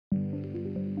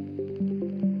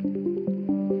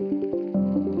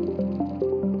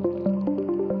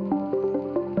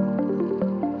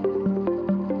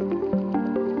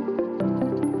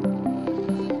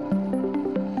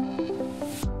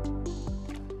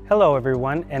Hello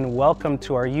everyone, and welcome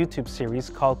to our YouTube series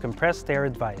called Compressed Air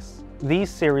Advice. These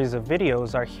series of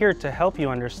videos are here to help you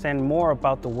understand more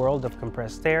about the world of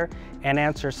compressed air and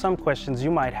answer some questions you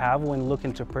might have when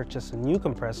looking to purchase a new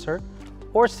compressor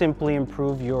or simply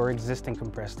improve your existing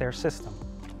compressed air system.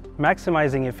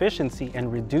 Maximizing efficiency and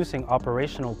reducing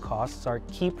operational costs are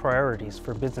key priorities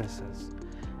for businesses.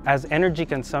 As energy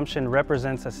consumption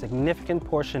represents a significant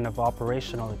portion of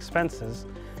operational expenses,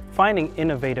 finding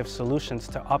innovative solutions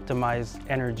to optimize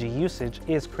energy usage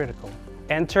is critical.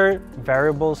 Enter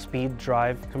variable speed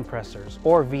drive compressors,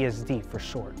 or VSD for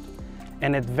short,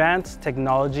 an advanced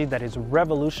technology that is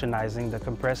revolutionizing the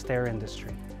compressed air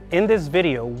industry. In this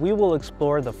video, we will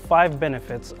explore the 5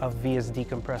 benefits of VSD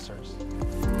compressors.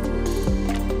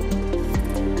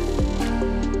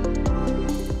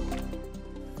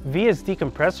 VSD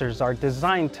compressors are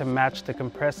designed to match the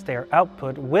compressed air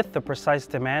output with the precise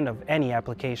demand of any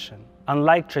application.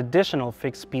 Unlike traditional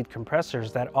fixed-speed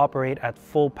compressors that operate at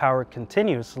full power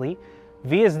continuously,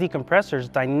 VSD compressors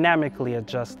dynamically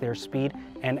adjust their speed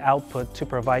and output to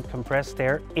provide compressed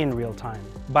air in real time.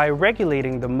 By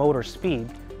regulating the motor speed,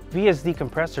 VSD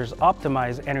compressors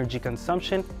optimize energy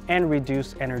consumption and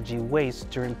reduce energy waste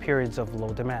during periods of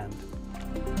low demand.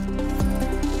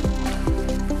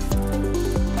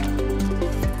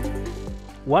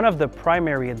 One of the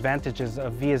primary advantages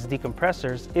of VSD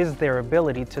compressors is their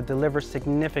ability to deliver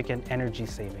significant energy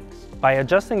savings. By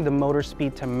adjusting the motor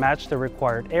speed to match the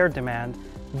required air demand,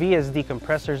 VSD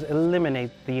compressors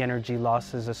eliminate the energy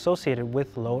losses associated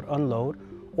with load-unload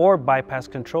or bypass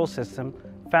control system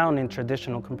found in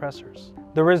traditional compressors.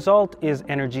 The result is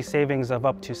energy savings of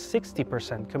up to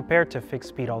 60% compared to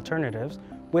fixed-speed alternatives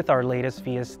with our latest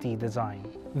VSD design.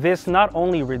 This not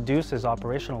only reduces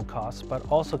operational costs, but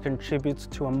also contributes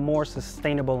to a more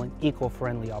sustainable and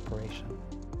eco-friendly operation.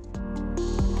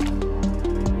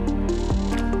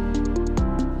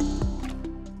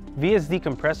 VSD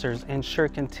compressors ensure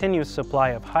continuous supply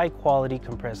of high-quality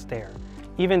compressed air,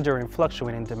 even during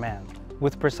fluctuating demand.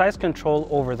 With precise control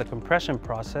over the compression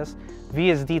process,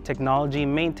 VSD technology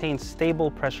maintains stable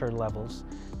pressure levels,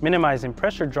 minimizing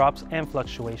pressure drops and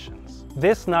fluctuations.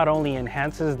 This not only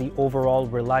enhances the overall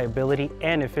reliability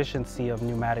and efficiency of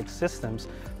pneumatic systems,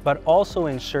 but also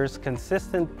ensures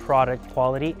consistent product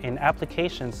quality in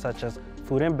applications such as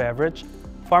food and beverage,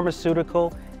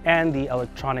 pharmaceutical, and the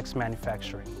electronics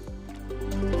manufacturing.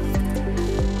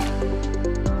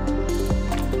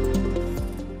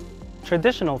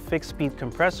 Traditional fixed-speed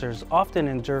compressors often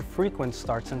endure frequent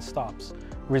starts and stops,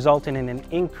 resulting in an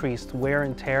increased wear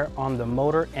and tear on the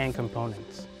motor and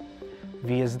components.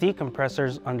 VSD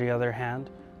compressors, on the other hand,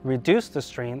 reduce the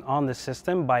strain on the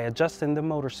system by adjusting the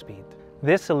motor speed.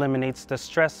 This eliminates the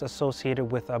stress associated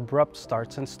with abrupt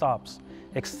starts and stops,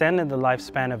 extending the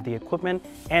lifespan of the equipment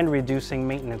and reducing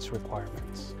maintenance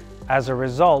requirements. As a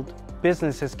result,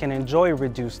 businesses can enjoy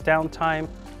reduced downtime,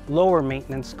 lower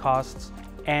maintenance costs,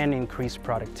 and increased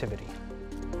productivity.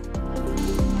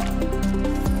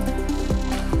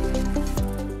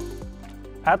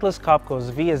 Atlas Copco's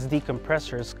VSD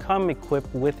compressors come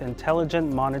equipped with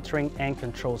intelligent monitoring and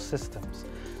control systems,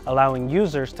 allowing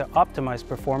users to optimize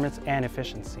performance and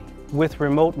efficiency. With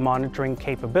remote monitoring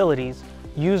capabilities,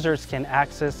 users can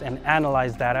access and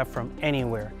analyze data from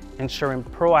anywhere, ensuring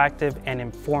proactive and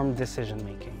informed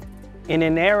decision-making. In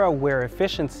an era where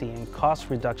efficiency and cost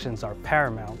reductions are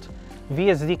paramount,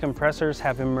 VSD compressors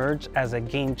have emerged as a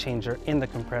game changer in the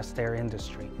compressed air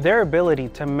industry. Their ability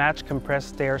to match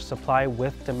compressed air supply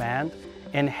with demand,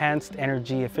 enhanced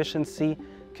energy efficiency,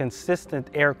 consistent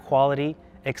air quality,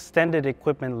 extended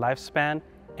equipment lifespan,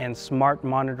 and smart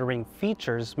monitoring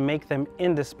features make them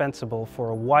indispensable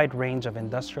for a wide range of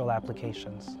industrial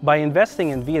applications. By investing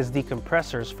in VSD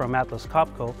compressors from Atlas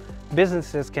Copco,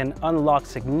 businesses can unlock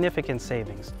significant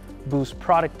savings, boost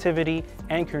productivity,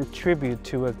 and contribute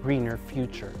to a greener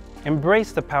future.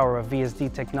 Embrace the power of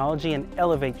VSD technology and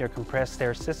elevate your compressed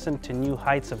air system to new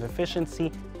heights of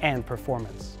efficiency and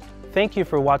performance. Thank you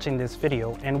for watching this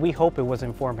video, and we hope it was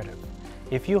informative.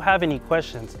 If you have any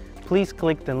questions, please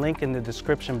click the link in the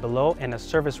description below and a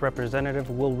service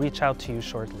representative will reach out to you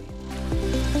shortly.